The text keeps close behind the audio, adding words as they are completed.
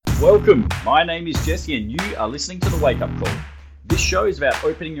Welcome, my name is Jesse and you are listening to The Wake Up Call. This show is about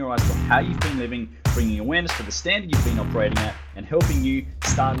opening your eyes to how you've been living, bringing awareness to the standard you've been operating at, and helping you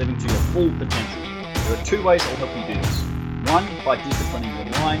start living to your full potential. There are two ways I'll help you do this. One, by disciplining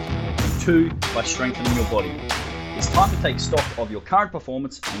your mind, and two, by strengthening your body. It's time to take stock of your current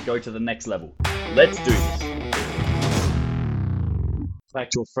performance and go to the next level. Let's do this. Back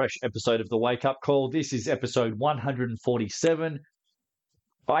to a fresh episode of The Wake Up Call. This is episode 147.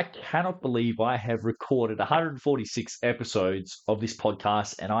 I cannot believe I have recorded 146 episodes of this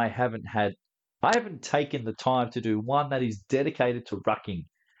podcast and I haven't taken the time to do one that is dedicated to rucking,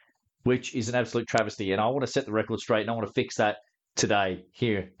 which is an absolute travesty. And I want to set the record straight and I want to fix that today,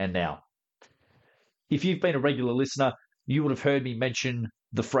 here and now. If you've been a regular listener, you would have heard me mention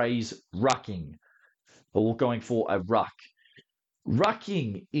the phrase rucking or going for a ruck.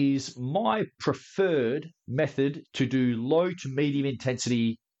 Rucking is my preferred method to do low to medium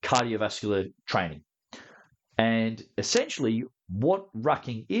intensity cardiovascular training. And essentially what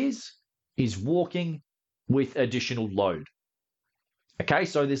rucking is walking with additional load. Okay,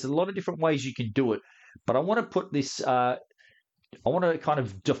 so there's a lot of different ways you can do it, but I want to put this, I want to kind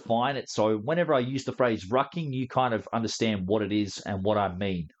of define it. So whenever I use the phrase rucking, you kind of understand what it is and what I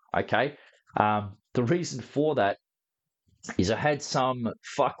mean. Okay, the reason for that is I had some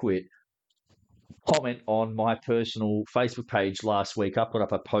fuckwit comment on my personal Facebook page last week. I put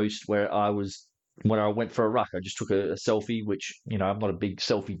up a post where I went for a ruck. I just took a selfie, which, I'm not a big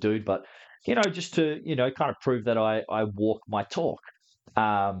selfie dude, but, just to, kind of prove that I walk my talk.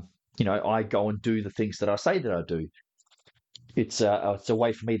 I go and do the things that I say that I do. It's a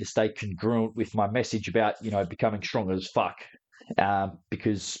way for me to stay congruent with my message about, becoming stronger as fuck.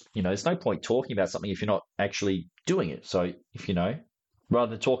 Because, there's no point talking about something if you're not actually doing it. So if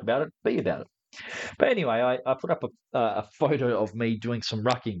rather than talk about it, be about it. But anyway, I put up a photo of me doing some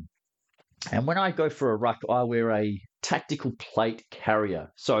rucking. And when I go for a ruck, I wear a tactical plate carrier.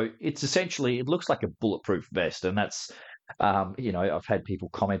 So it's essentially, it looks like a bulletproof vest. And that's, I've had people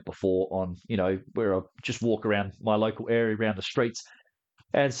comment before on, where I just walk around my local area, around the streets.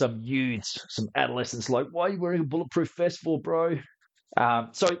 And some youths, some adolescents, like, why are you wearing a bulletproof vest for, bro?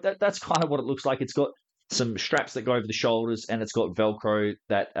 So that's kind of what it looks like. It's got some straps that go over the shoulders, and it's got Velcro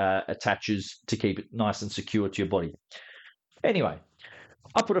that attaches to keep it nice and secure to your body. Anyway,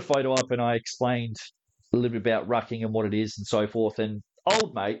 I put a photo up and I explained a little bit about rucking and what it is and so forth. And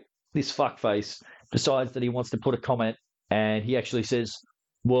old mate, this fuckface, decides that he wants to put a comment, and he actually says,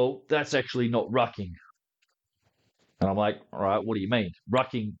 well, that's actually not rucking. And I'm like, all right, what do you mean?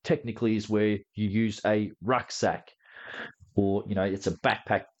 Rucking technically is where you use a rucksack, or, it's a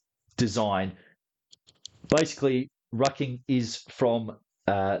backpack design. Basically, rucking is from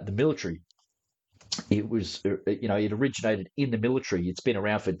the military. It was, it originated in the military. It's been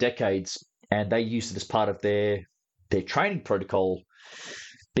around for decades, and they used it as part of their training protocol,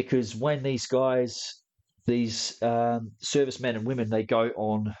 because when these guys, servicemen and women, they go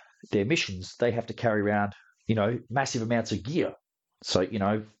on their missions, they have to carry around massive amounts of gear. So,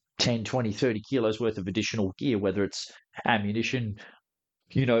 10, 20, 30 kilos worth of additional gear, whether it's ammunition,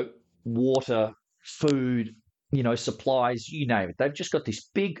 water, food, supplies, you name it. They've just got this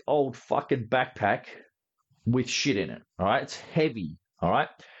big old fucking backpack with shit in it. All right. It's heavy. All right.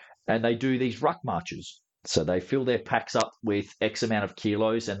 And they do these ruck marches. So they fill their packs up with X amount of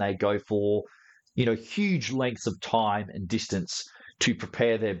kilos and they go for, huge lengths of time and distance to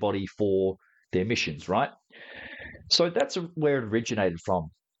prepare their body for their missions, right? So that's where it originated from,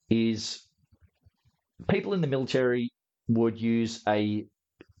 is people in the military would use a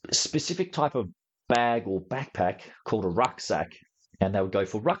specific type of bag or backpack called a rucksack, and they would go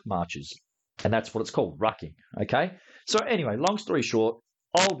for ruck marches, and that's what it's called, rucking, okay? So anyway, long story short,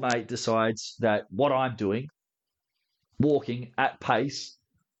 old mate decides that what I'm doing, walking at pace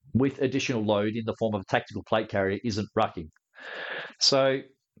with additional load in the form of a tactical plate carrier, isn't rucking. So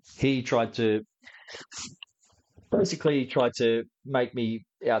he tried to make me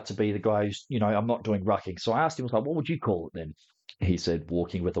out to be the guy who's, I'm not doing rucking. So I asked him, what would you call it then? He said,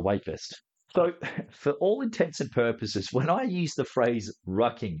 walking with a weight vest. So for all intents and purposes, when I use the phrase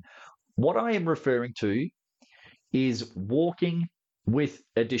rucking, what I am referring to is walking with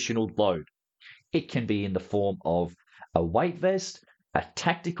additional load. It can be in the form of a weight vest, a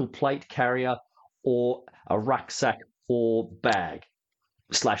tactical plate carrier, or a rucksack or bag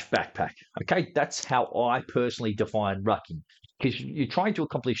 / backpack. Okay, that's how I personally define rucking, because you're trying to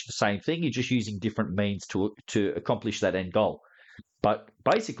accomplish the same thing. You're just using different means to accomplish that end goal. But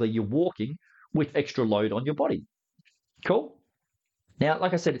basically, you're walking with extra load on your body. Cool? Now,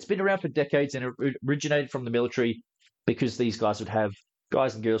 like I said, it's been around for decades and it originated from the military because these guys would have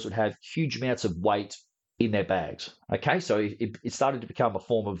guys and girls would have huge amounts of weight in their bags. Okay, so it started to become a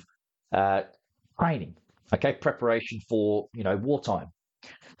form of training. Okay, preparation for wartime.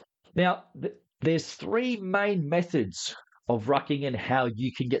 Now, there's three main methods of rucking and how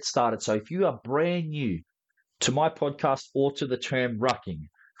you can get started. So if you are brand new to my podcast or to the term rucking,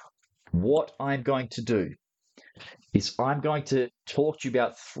 what I'm going to do is I'm going to talk to you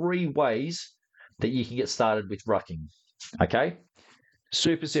about three ways that you can get started with rucking. Okay?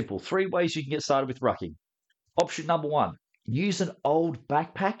 Super simple. Three ways you can get started with rucking. Option number one, use an old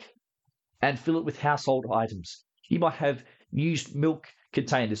backpack and fill it with household items. You might have used milk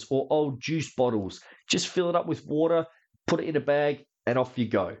containers or old juice bottles. Just fill it up with water, put it in a bag, and off you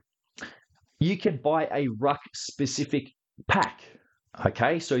go. You can buy a ruck specific pack.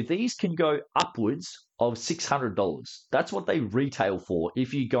 Okay, so these can go upwards of $600. That's what they retail for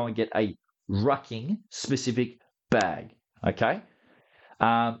if you go and get a rucking specific bag. Okay,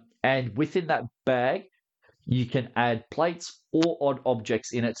 and within that bag, you can add plates or odd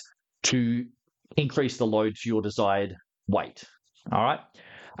objects in it to increase the load to your desired weight. All right.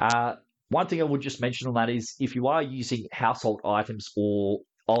 One thing I would just mention on that is if you are using household items or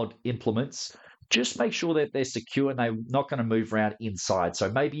odd implements, just make sure that they're secure and they're not going to move around inside. So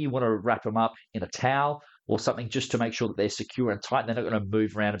maybe you want to wrap them up in a towel or something just to make sure that they're secure and tight. They're not going to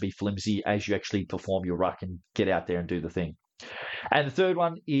move around and be flimsy as you actually perform your ruck and get out there and do the thing. And the third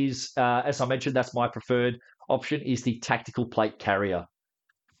one is, as I mentioned, that's my preferred option, is the tactical plate carrier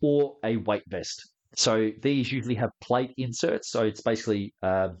or a weight vest. So these usually have plate inserts. So it's basically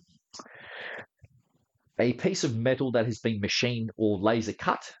a piece of metal that has been machined or laser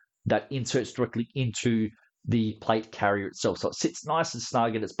cut that inserts directly into the plate carrier itself. So it sits nice and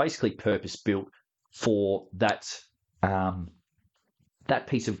snug and it's basically purpose built for that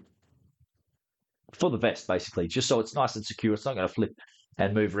piece of, for the vest basically, just so it's nice and secure. It's not going to flip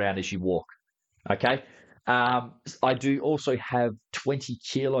and move around as you walk. Okay. I do also have 20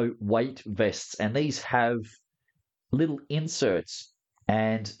 kilo weight vests, and these have little inserts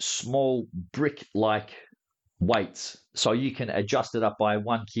and small brick like weights, so you can adjust it up by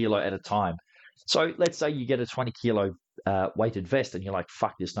 1 kilo at a time. So let's say you get a 20 kilo weighted vest and you're like,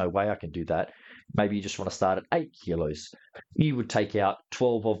 fuck, there's no way I can do that. Maybe you just want to start at 8 kilos. You would take out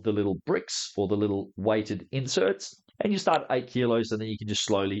 12 of the little bricks or the little weighted inserts, and you start at 8 kilos, and then you can just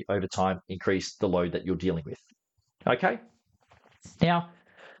slowly over time increase the load that you're dealing with. Okay? Now,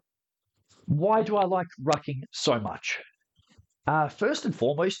 why do I like rucking so much? First and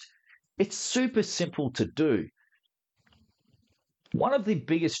foremost, it's super simple to do. One of the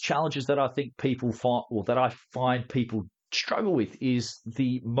biggest challenges that I think people find, or that I find people struggle with, is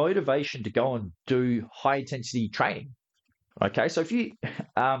the motivation to go and do high intensity training. Okay, so if you,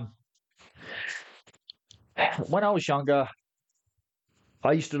 when I was younger,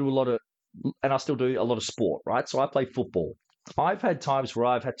 I used to do a lot of, and I still do a lot of sport, right? So I play football. I've had times where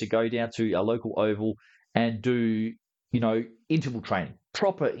I've had to go down to a local oval and do, interval training,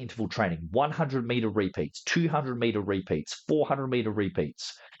 proper interval training, 100-meter repeats, 200-meter repeats, 400-meter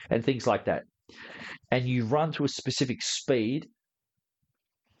repeats, and things like that. And you run to a specific speed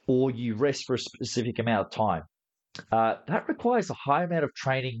or you rest for a specific amount of time. That requires a high amount of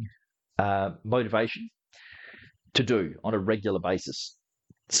training motivation to do on a regular basis.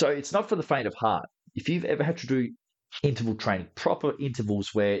 So it's not for the faint of heart. If you've ever had to do interval training, proper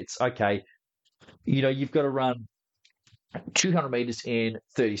intervals where it's okay, you've got to run 200 meters in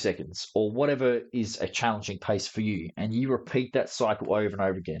 30 seconds or whatever is a challenging pace for you, and you repeat that cycle over and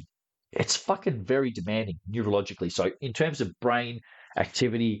over again, it's fucking very demanding neurologically. So in terms of brain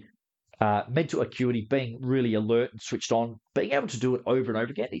activity, mental acuity, being really alert and switched on, being able to do it over and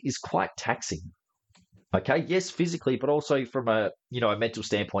over again is quite taxing. Okay, yes, physically, but also from a mental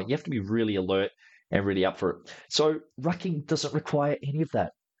standpoint, you have to be really alert and really up for it. So rucking doesn't require any of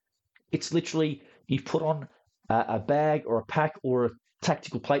that. It's literally you put on a bag or a pack or a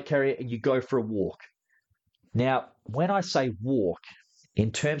tactical plate carrier and you go for a walk. Now, when I say walk,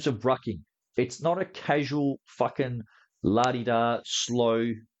 in terms of rucking, it's not a casual fucking la-di-da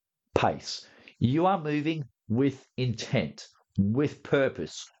slow pace. You are moving with intent, with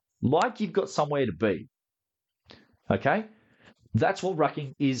purpose, like you've got somewhere to be. Okay? That's what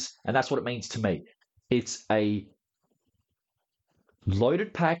rucking is, and that's what it means to me. It's a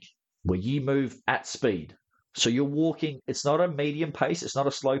loaded pack where you move at speed. So you're walking, it's not a medium pace, it's not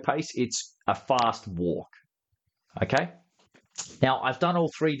a slow pace, it's a fast walk. Okay? Now, I've done all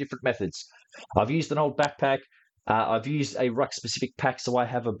three different methods. I've used an old backpack. I've used a ruck-specific pack, so I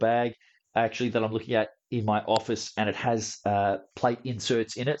have a bag actually that I'm looking at in my office, and it has plate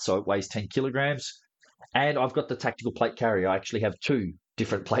inserts in it, so it weighs 10 kilograms. And I've got the tactical plate carrier. I actually have two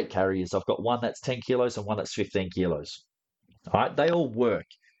different plate carriers. I've got one that's 10 kilos and one that's 15 kilos. All right, they all work.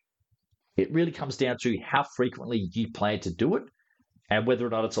 It really comes down to how frequently you plan to do it and whether or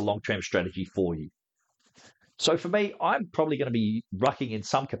not it's a long-term strategy for you. So for me, I'm probably going to be rucking in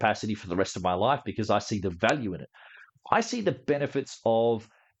some capacity for the rest of my life because I see the value in it. I see the benefits of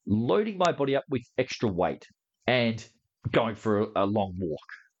loading my body up with extra weight and going for a long walk.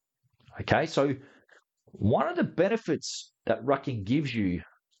 Okay, so one of the benefits that rucking gives you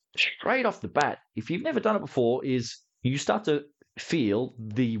straight off the bat, if you've never done it before, is you start to feel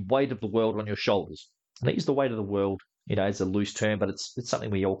the weight of the world on your shoulders. And I use the weight of the world, as a loose term, but it's something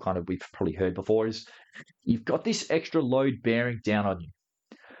we've probably heard before, is you've got this extra load bearing down on you.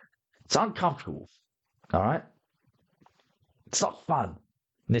 It's uncomfortable, all right? It's not fun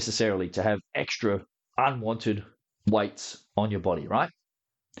necessarily to have extra unwanted weights on your body, right?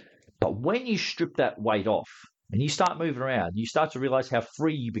 But when you strip that weight off and you start moving around, you start to realize how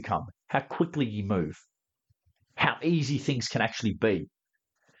free you become, how quickly you move, how easy things can actually be.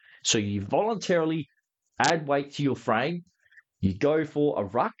 So you voluntarily add weight to your frame, you go for a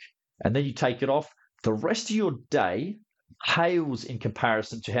ruck, and then you take it off. The rest of your day pales in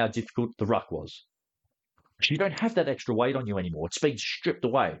comparison to how difficult the ruck was. You don't have that extra weight on you anymore. It's been stripped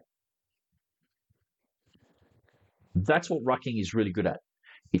away. That's what rucking is really good at.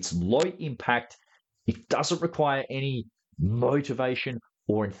 It's low impact. It doesn't require any motivation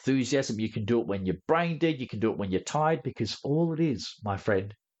or enthusiasm. You can do it when you're brain dead. You can do it when you're tired, because all it is, my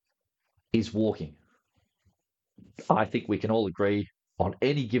friend, is walking. I think we can all agree on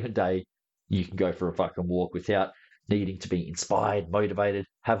any given day, you can go for a fucking walk without needing to be inspired, motivated,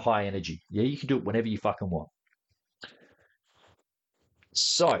 have high energy. Yeah, you can do it whenever you fucking want.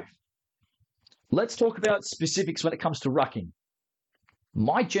 So let's talk about specifics when it comes to rucking.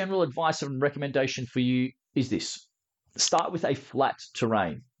 My general advice and recommendation for you is this. Start with a flat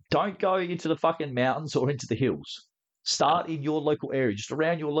terrain. Don't go into the fucking mountains or into the hills. Start in your local area, just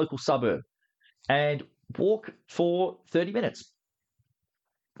around your local suburb, and walk for 30 minutes.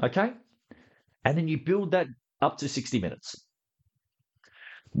 Okay? And then you build that up to 60 minutes.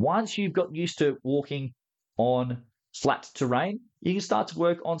 Once you've got used to walking on flat terrain, you can start to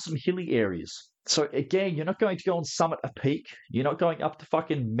work on some hilly areas. So again, you're not going to go and summit a peak. You're not going up to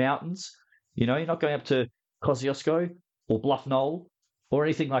fucking mountains. You're not going up to Kosciuszko or Bluff Knoll or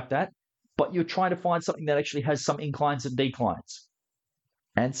anything like that. But you're trying to find something that actually has some inclines and declines.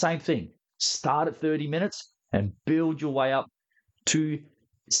 And same thing, start at 30 minutes and build your way up to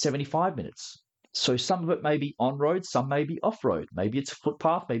 75 minutes. So some of it may be on-road, some may be off-road. Maybe it's a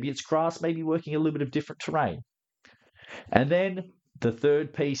footpath, maybe it's grass, maybe working a little bit of different terrain. And then the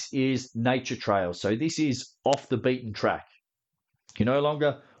third piece is nature trails. So this is off the beaten track. You're no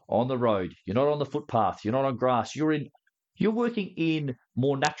longer on the road. You're not on the footpath. You're not on grass. You're working in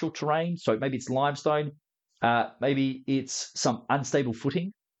more natural terrain. So maybe it's limestone. Maybe it's some unstable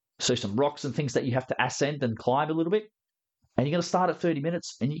footing. So some rocks and things that you have to ascend and climb a little bit. And you're going to start at 30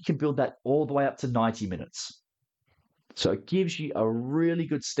 minutes and you can build that all the way up to 90 minutes. So it gives you a really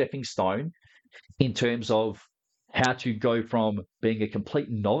good stepping stone in terms of how to go from being a complete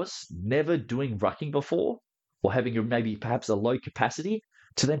novice, never doing rucking before, or having maybe perhaps a low capacity,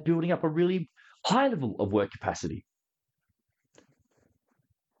 to then building up a really high level of work capacity.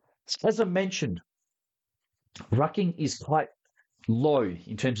 As I mentioned, rucking is quite low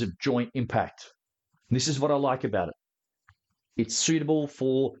in terms of joint impact. This is what I like about it. It's suitable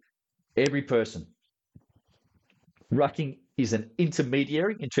for every person. Rucking is an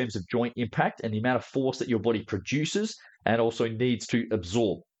intermediary in terms of joint impact and the amount of force that your body produces and also needs to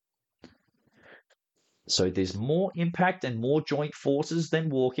absorb. So there's more impact and more joint forces than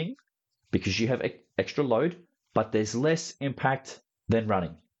walking because you have extra load, but there's less impact than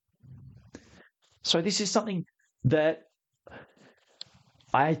running. So this is something that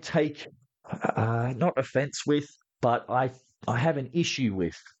I take not offense with, but I have an issue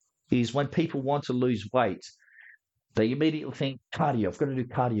with, is when people want to lose weight, they immediately think cardio. I've got to do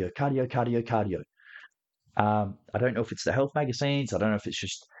cardio. I don't know if it's the health magazines. I don't know if it's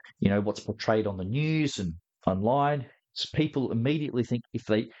just, what's portrayed on the news and online. So people immediately think if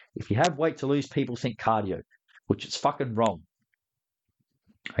you have weight to lose, people think cardio, which is fucking wrong.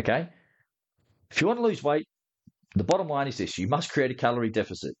 Okay? If you want to lose weight, the bottom line is this: you must create a calorie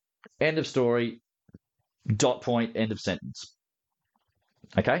deficit. End of story. Dot point. End of sentence.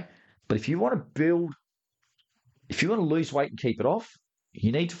 Okay? But if you want to lose weight and keep it off,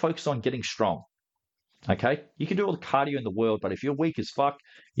 you need to focus on getting strong. Okay? You can do all the cardio in the world, but if you're weak as fuck,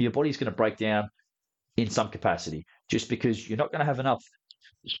 your body's going to break down in some capacity just because you're not going to have enough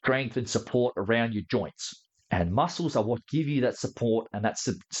strength and support around your joints. And muscles are what give you that support and that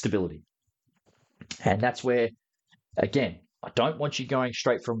stability. And that's where, again, I don't want you going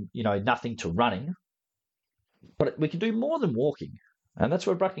straight from, nothing to running, but we can do more than walking. And that's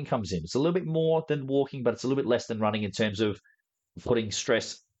where rucking comes in. It's a little bit more than walking, but it's a little bit less than running in terms of putting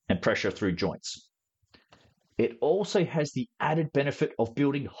stress and pressure through joints. It also has the added benefit of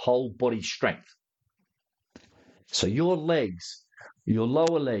building whole body strength. So your legs, your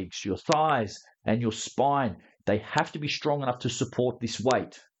lower legs, your thighs, and your spine, they have to be strong enough to support this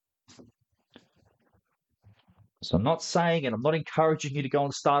weight. So I'm not saying, and I'm not encouraging you to go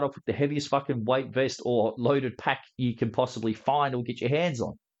and start off with the heaviest fucking weight vest or loaded pack you can possibly find or get your hands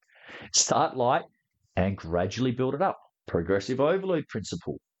on. Start light and gradually build it up. Progressive overload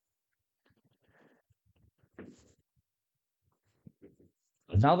principle.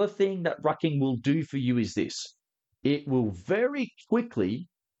 Another thing that rucking will do for you is this. It will very quickly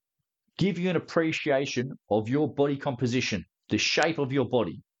give you an appreciation of your body composition, the shape of your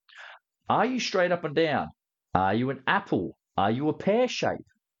body. Are you straight up and down? Are you an apple? Are you a pear shape?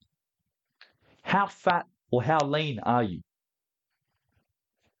 How fat or how lean are you?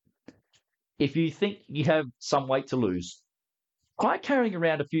 If you think you have some weight to lose, try carrying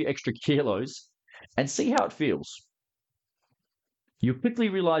around a few extra kilos and see how it feels. You'll quickly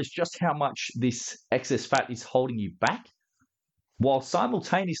realize just how much this excess fat is holding you back, while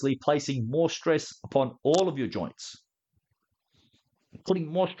simultaneously placing more stress upon all of your joints,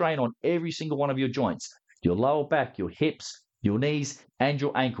 putting more strain on every single one of your joints, your lower back, your hips, your knees, and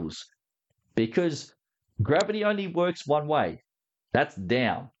your ankles. Because gravity only works one way. That's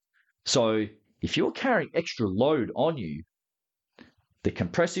down. So if you're carrying extra load on you, the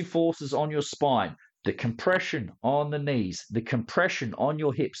compressive forces on your spine, the compression on the knees, the compression on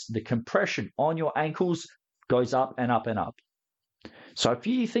your hips, the compression on your ankles goes up and up and up. So if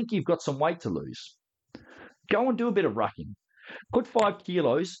you think you've got some weight to lose, go and do a bit of rucking. Put 5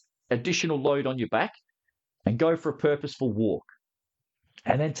 kilos additional load on your back and go for a purposeful walk.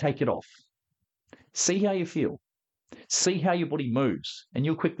 And then take it off. See how you feel. See how your body moves. And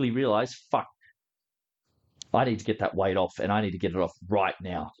you'll quickly realize, fuck, I need to get that weight off and I need to get it off right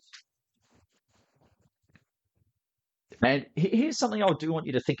now. And here's something I do want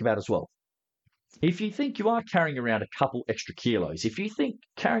you to think about as well. If you think you are carrying around a couple extra kilos, if you think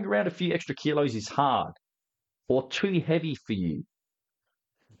carrying around a few extra kilos is hard or too heavy for you,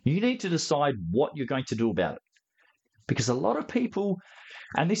 you need to decide what you're going to do about it. Because a lot of people,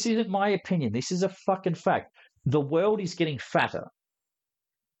 and this isn't my opinion, this is a fucking fact, the world is getting fatter.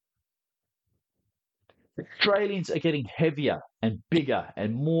 Australians are getting heavier and bigger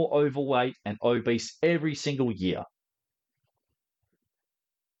and more overweight and obese every single year.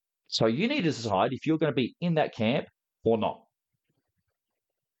 So you need to decide if you're going to be in that camp or not.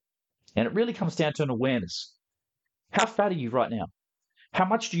 And it really comes down to an awareness. How fat are you right now? How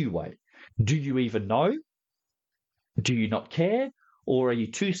much do you weigh? Do you even know? Do you not care? Or are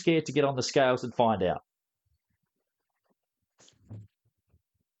you too scared to get on the scales and find out?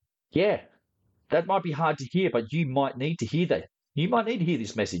 Yeah, that might be hard to hear, but you might need to hear that. You might need to hear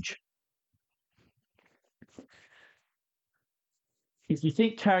this message. If you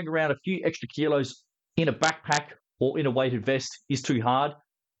think carrying around a few extra kilos in a backpack or in a weighted vest is too hard,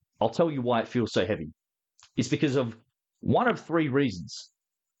 I'll tell you why it feels so heavy. It's because of one of 3 reasons.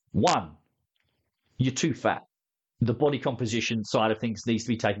 1, you're too fat. The body composition side of things needs to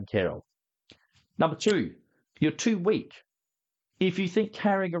be taken care of. Number 2, you're too weak. If you think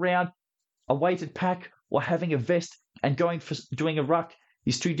carrying around a weighted pack or having a vest and going for doing a ruck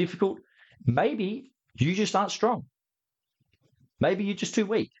is too difficult, maybe you just aren't strong. Maybe you're just too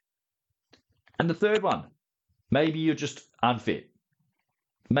weak. And the 3rd one, maybe you're just unfit.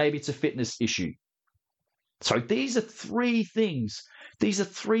 Maybe it's a fitness issue. So these are 3 things. These are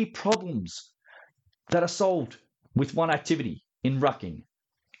 3 problems that are solved with one activity in rucking.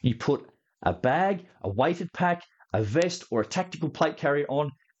 You put a bag, a weighted pack, a vest, or a tactical plate carrier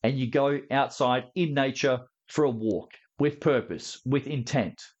on, and you go outside in nature for a walk with purpose, with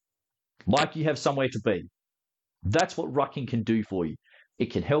intent, like you have somewhere to be. That's what rucking can do for you.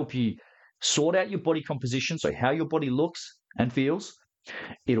 It can help you sort out your body composition, so how your body looks and feels.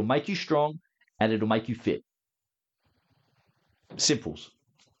 It'll make you strong and it'll make you fit. Simples.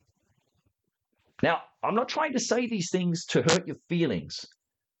 Now, I'm not trying to say these things to hurt your feelings.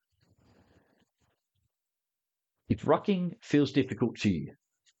 If rucking feels difficult to you,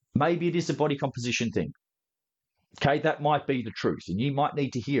 maybe it is a body composition thing. Okay, that might be the truth, and you might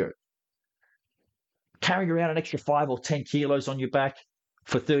need to hear it. Carrying around an extra 5 or 10 kilos on your back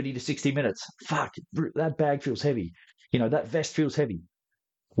for 30 to 60 minutes. Fuck, that bag feels heavy. That vest feels heavy.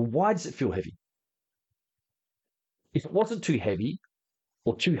 Well, why does it feel heavy? If it wasn't too heavy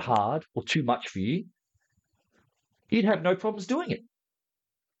or too hard or too much for you, you'd have no problems doing it.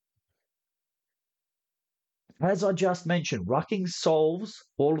 As I just mentioned, rucking solves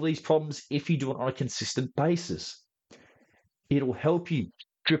all of these problems if you do it on a consistent basis. It'll help you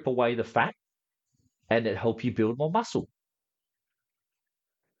strip away the fat and it'll help you build more muscle.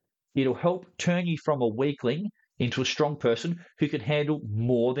 It'll help turn you from a weakling into a strong person who can handle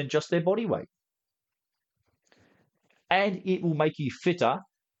more than just their body weight. And it will make you fitter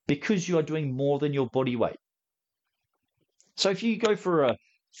because you are doing more than your body weight. So if you go for a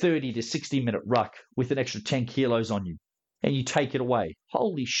 30 to 60-minute ruck with an extra 10 kilos on you and you take it away,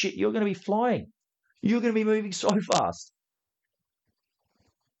 holy shit, you're going to be flying. You're going to be moving so fast.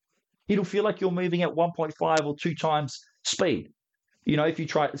 It'll feel like you're moving at 1.5 or 2 times speed. You know, if you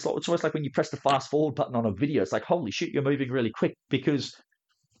try, it's almost like when you press the fast forward button on a video, it's like, holy shit, you're moving really quick because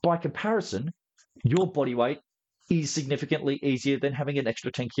by comparison, your body weight is significantly easier than having an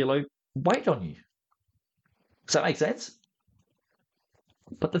extra 10 kilo weight on you. Does that make sense?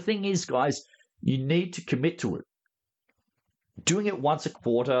 But the thing is, guys, you need to commit to it. Doing it once a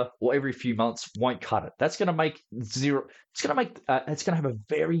quarter or every few months won't cut it. That's going to make zero. It's going to have a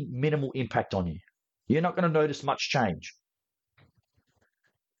very minimal impact on you. You're not going to notice much change.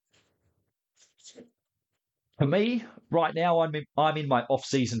 For me, right now, I'm in my off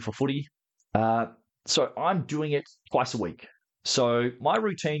season for footy, so I'm doing it twice a week. So my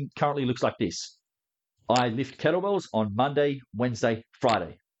routine currently looks like this: I lift kettlebells on Monday, Wednesday,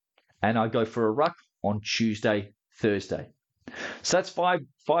 Friday, and I go for a ruck on Tuesday, Thursday. So that's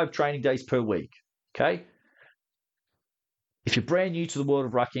five training days per week. Okay. If you're brand new to the world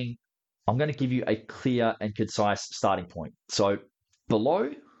of rucking, I'm going to give you a clear and concise starting point. So below,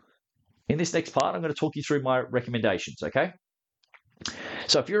 in this next part, I'm going to talk you through my recommendations. Okay.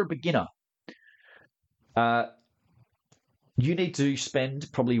 So if you're a beginner, you need to spend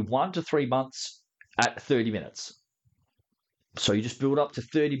probably 1 to 3 months at 30 minutes. So you just build up to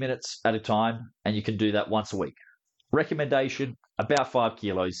 30 minutes at a time, and you can do that once a week. Recommendation, about 5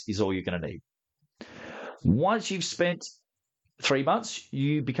 kilos is all you're going to need. Once you've spent 3 months,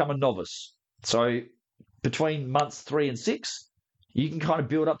 you become a novice. So between months 3 and 6, you can kind of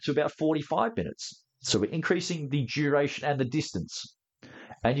build up to about 45 minutes. So we're increasing the duration and the distance.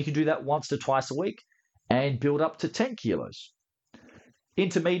 And you can do that once to twice a week and build up to 10 kilos.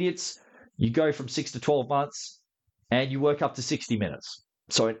 Intermediates, you go from 6 to 12 months and you work up to 60 minutes.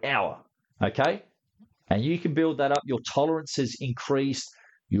 So an hour, okay? And you can build that up. Your tolerance has increased,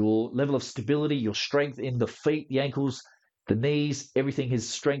 your level of stability, your strength in the feet, the ankles, the knees, everything has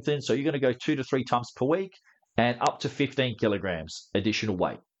strengthened. So you're going to go 2 to 3 times per week and up to 15 kilograms additional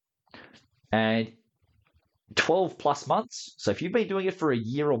weight. And 12 plus months, so if you've been doing it for a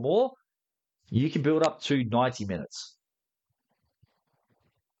year or more, you can build up to 90 minutes.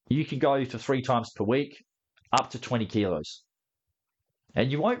 You can go to 3 times per week, up to 20 kilos. And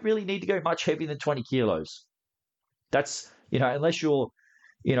you won't really need to go much heavier than 20 kilos. That's, unless you're,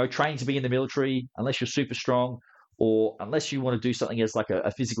 trained to be in the military, unless you're super strong, or unless you want to do something as like a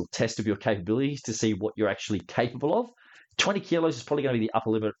physical test of your capabilities to see what you're actually capable of, 20 kilos is probably going to be the upper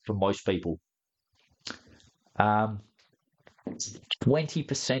limit for most people.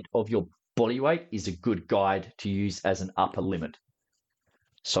 20% of your body weight is a good guide to use as an upper limit.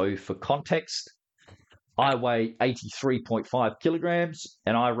 So for context, I weigh 83.5 kilograms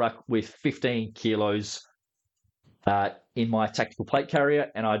and I ruck with 15 kilos in my tactical plate carrier,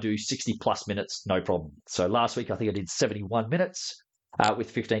 and I do 60 plus minutes, no problem. So last week, I think I did 71 minutes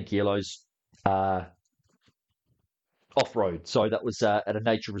with 15 kilos off-road. So that was at a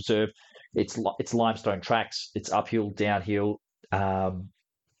nature reserve. It's limestone tracks. It's uphill, downhill. And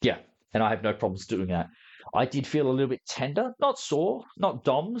I have no problems doing that. I did feel a little bit tender, not sore, not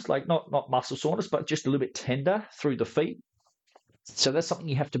DOMS, like not muscle soreness, but just a little bit tender through the feet. So that's something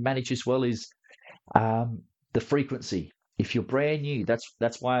you have to manage as well, is the frequency. If you're brand new,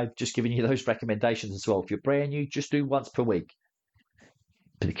 that's why I've just given you those recommendations as well. If you're brand new, just do once per week.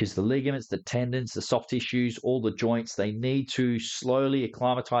 Because the ligaments, the tendons, the soft tissues, all the joints, they need to slowly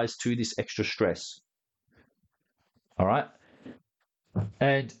acclimatize to this extra stress. All right.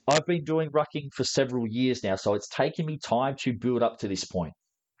 And I've been doing rucking for several years now, so it's taken me time to build up to this point.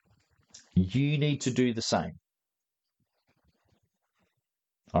 You need to do the same.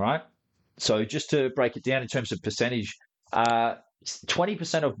 All right. So just to break it down in terms of percentage,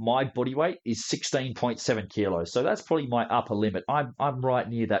 20% of my body weight is 16.7 kilos. So that's probably my upper limit. I'm right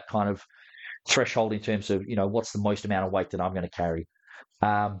near that kind of threshold in terms of, what's the most amount of weight that I'm going to carry.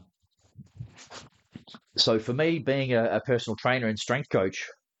 So for me, being a personal trainer and strength coach,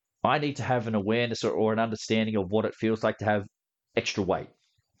 I need to have an awareness or an understanding of what it feels like to have extra weight.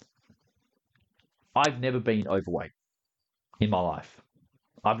 I've never been overweight in my life.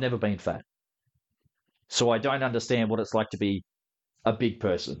 I've never been fat. So I don't understand what it's like to be a big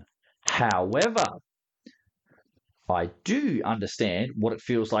person. However, I do understand what it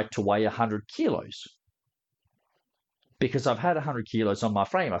feels like to weigh 100 kilos because I've had 100 kilos on my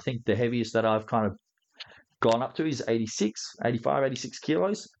frame. I think the heaviest that I've kind of gone up to is 85, 86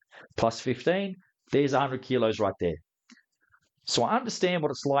 kilos plus 15. There's 100 kilos right there. So I understand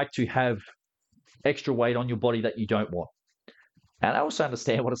what it's like to have extra weight on your body that you don't want. And I also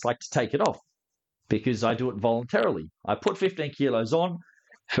understand what it's like to take it off because I do it voluntarily. I put 15 kilos on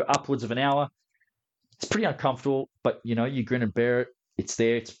for upwards of an hour. It's pretty uncomfortable, but you grin and bear it. It's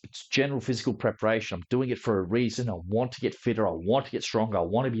there. It's general physical preparation. I'm doing it for a reason. I want to get fitter. I want to get stronger. I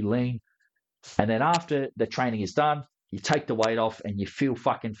want to be lean. And then after the training is done, you take the weight off and you feel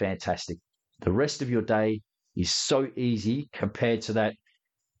fucking fantastic. The rest of your day is so easy compared to that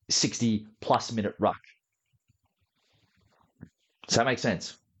 60 plus minute ruck. Does that make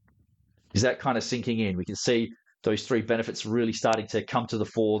sense? Is that kind of sinking in? We can see those three benefits really starting to come to the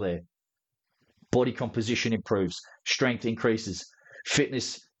fore there. Body composition improves, strength increases,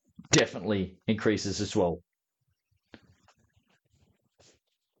 fitness definitely increases as well.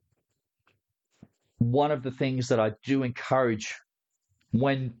 One of the things that I do encourage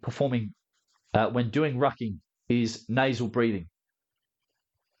when doing rucking is nasal breathing.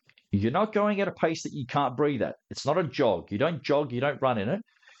 You're not going at a pace that you can't breathe at. It's not a jog. You don't jog, you don't run in it.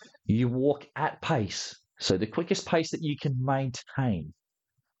 You walk at pace. So the quickest pace that you can maintain.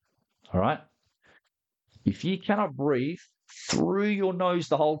 All right? If you cannot breathe through your nose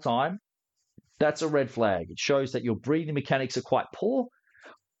the whole time, that's a red flag. It shows that your breathing mechanics are quite poor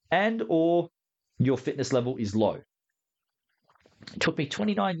and or your fitness level is low. It took me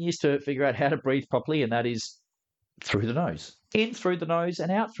 29 years to figure out how to breathe properly, and that is through the nose. In through the nose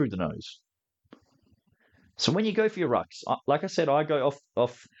and out through the nose. So when you go for your rucks, like I said, I go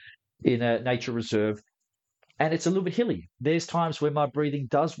off in a nature reserve, and it's a little bit hilly. There's times where my breathing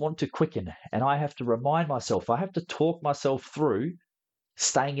does want to quicken, and I have to remind myself, I have to talk myself through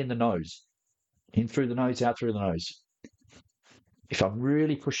staying in the nose. In through the nose, out through the nose. If I'm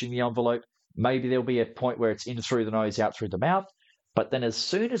really pushing the envelope, maybe there'll be a point where it's in through the nose, out through the mouth. But then as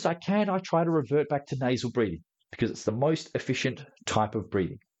soon as I can, I try to revert back to nasal breathing because it's the most efficient type of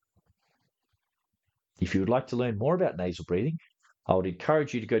breathing. If you would like to learn more about nasal breathing, I would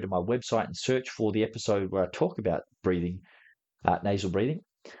encourage you to go to my website and search for the episode where I talk about breathing, nasal breathing.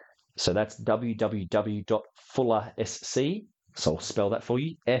 So that's www.fullersc. So I'll spell that for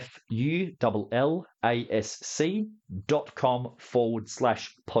you.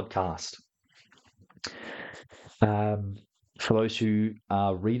 fullasc.com/podcast. For those who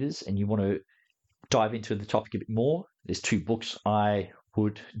are readers and you want to dive into the topic a bit more, there's two books I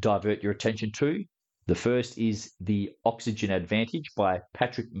would divert your attention to. The first is The Oxygen Advantage by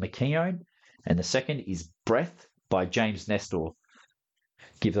Patrick McKeown, and the second is Breath by James Nestor.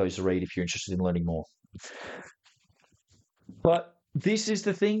 Give those a read if you're interested in learning more. But this is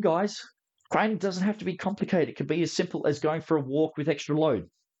the thing, guys. Training doesn't have to be complicated. It can be as simple as going for a walk with extra load.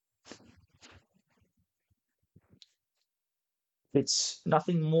 It's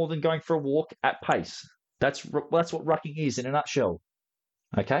nothing more than going for a walk at pace. That's what rucking is in a nutshell.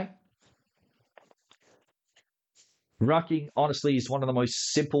 Okay? Rucking, honestly, is one of the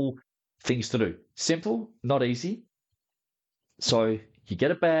most simple things to do. Simple, not easy. So you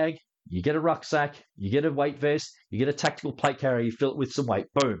get a bag, you get a rucksack, you get a weight vest, you get a tactical plate carrier, you fill it with some weight.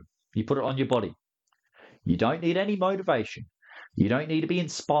 Boom. You put it on your body. You don't need any motivation. You don't need to be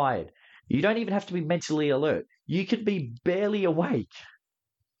inspired. You don't even have to be mentally alert. You could be barely awake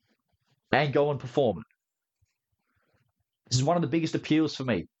and go and perform it. This is one of the biggest appeals for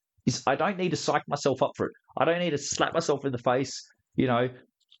me. Is I don't need to psych myself up for it. I don't need to slap myself in the face,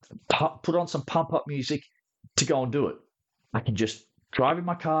 put on some pump up music to go and do it. I can just drive in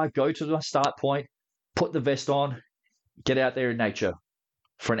my car, go to the start point, put the vest on, get out there in nature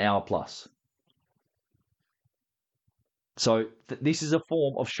for an hour plus. So this is a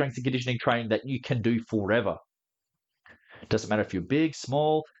form of strength and conditioning training that you can do forever. Doesn't matter if you're big,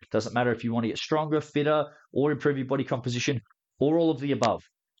 small, doesn't matter if you want to get stronger, fitter, or improve your body composition, or all of the above.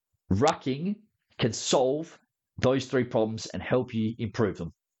 Rucking can solve those three problems and help you improve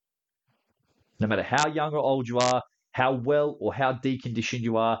them. No matter how young or old you are, how well or how deconditioned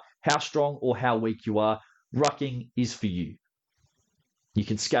you are, how strong or how weak you are, rucking is for you. You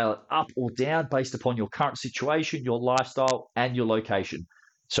can scale it up or down based upon your current situation, your lifestyle, and your location.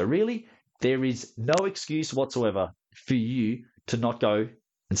 So really, there is no excuse whatsoever for you to not go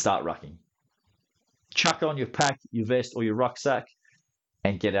and start rucking. Chuck on your pack, your vest, or your rucksack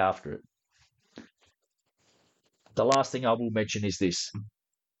and get after it. The last thing I will mention is this.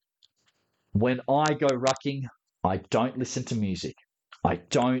 When I go rucking, I don't listen to music. I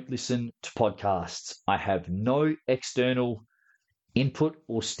don't listen to podcasts. I have no external input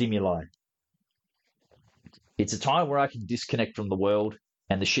or stimuli. It's a time where I can disconnect from the world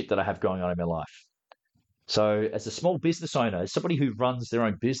and the shit that I have going on in my life. So as a small business owner, as somebody who runs their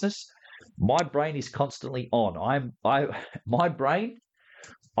own business, my brain is constantly on. My brain,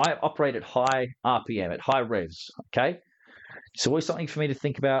 I operate at high RPM, at high revs, okay? It's always something for me to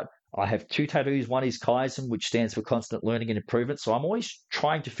think about. I have 2 tattoos. One is Kaizen, which stands for constant learning and improvement. So I'm always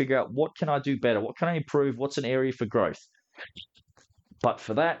trying to figure out what can I do better? What can I improve? What's an area for growth? But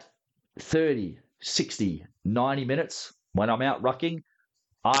for that 30, 60, 90 minutes when I'm out rucking,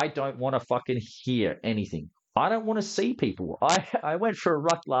 I don't want to fucking hear anything. I don't want to see people. I went for a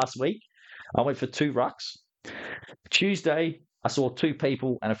ruck last week. I went for 2 rucks. Tuesday, I saw 2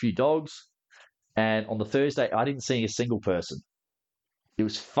 people and a few dogs. And on the Thursday, I didn't see a single person. It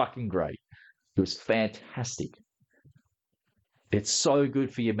was fucking great. It was fantastic. It's so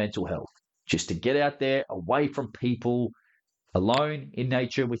good for your mental health just to get out there, away from people, alone in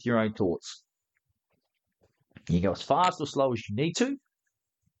nature with your own thoughts. You go as fast or slow as you need to.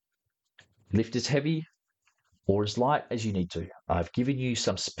 Lift as heavy or as light as you need to. I've given you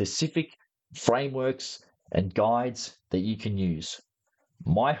some specific frameworks and guides that you can use.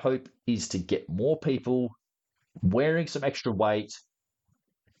 My hope is to get more people wearing some extra weight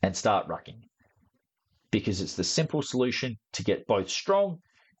and start rucking, because it's the simple solution to get both strong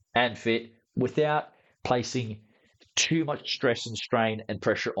and fit without placing too much stress and strain and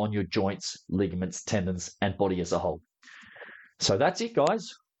pressure on your joints, ligaments, tendons, and body as a whole. So that's it,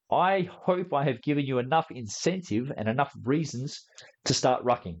 guys. I hope I have given you enough incentive and enough reasons to start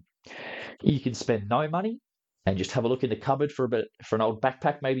rucking. You can spend no money and just have a look in the cupboard for an old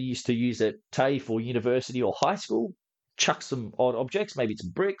backpack maybe you used to use at TAFE or university or high school. Chuck some odd objects. Maybe it's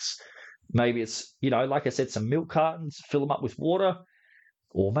bricks. Maybe it's, like I said, some milk cartons, fill them up with water.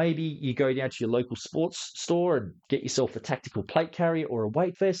 Or maybe you go down to your local sports store and get yourself a tactical plate carrier or a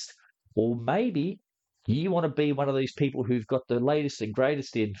weight vest. Or maybe you want to be one of these people who've got the latest and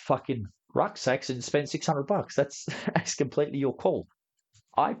greatest in fucking rucksacks and spend $600. That's completely your call.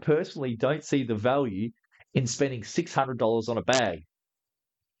 I personally don't see the value in spending $600 on a bag.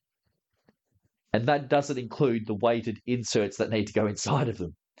 And that doesn't include the weighted inserts that need to go inside of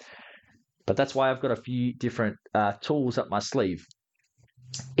them. But that's why I've got a few different tools up my sleeve.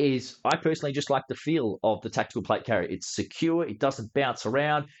 I personally just like the feel of the tactical plate carrier. It's secure. It doesn't bounce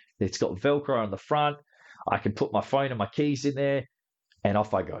around. It's got Velcro on the front. I can put my phone and my keys in there, and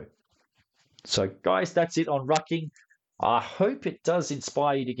off I go. So, guys, that's it on rucking. I hope it does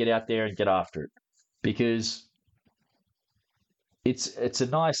inspire you to get out there and get after it, because it's a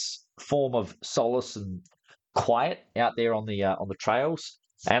nice form of solace and quiet out there on the trails,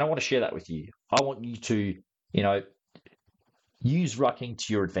 and I want to share that with you. I want you to, use rucking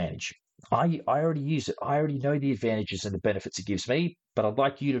to your advantage. I already use it. I already know the advantages and the benefits it gives me, but I'd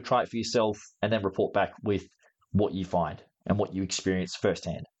like you to try it for yourself and then report back with what you find and what you experience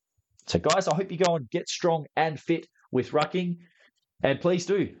firsthand. So, guys, I hope you go and get strong and fit with rucking, and please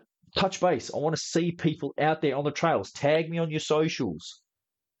do touch base. I want to see people out there on the trails. Tag me on your socials.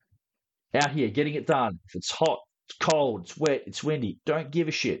 Out here, getting it done. If it's hot, it's cold, it's wet, it's windy, don't give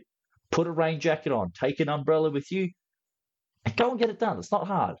a shit. Put a rain jacket on. Take an umbrella with you and go and get it done. It's not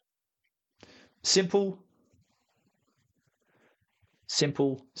hard. Simple.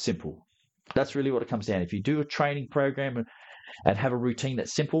 That's really what it comes down. If you do a training program and have a routine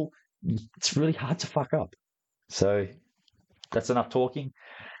that's simple, it's really hard to fuck up. So that's enough talking.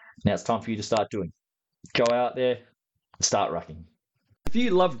 Now it's time for you to start doing. Go out there and start rucking. If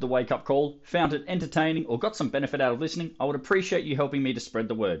you loved the Wake Up Call, found it entertaining, or got some benefit out of listening, I would appreciate you helping me to spread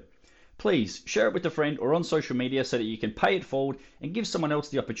the word. Please share it with a friend or on social media so that you can pay it forward and give someone else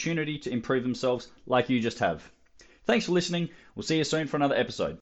the opportunity to improve themselves like you just have. Thanks for listening. We'll see you soon for another episode.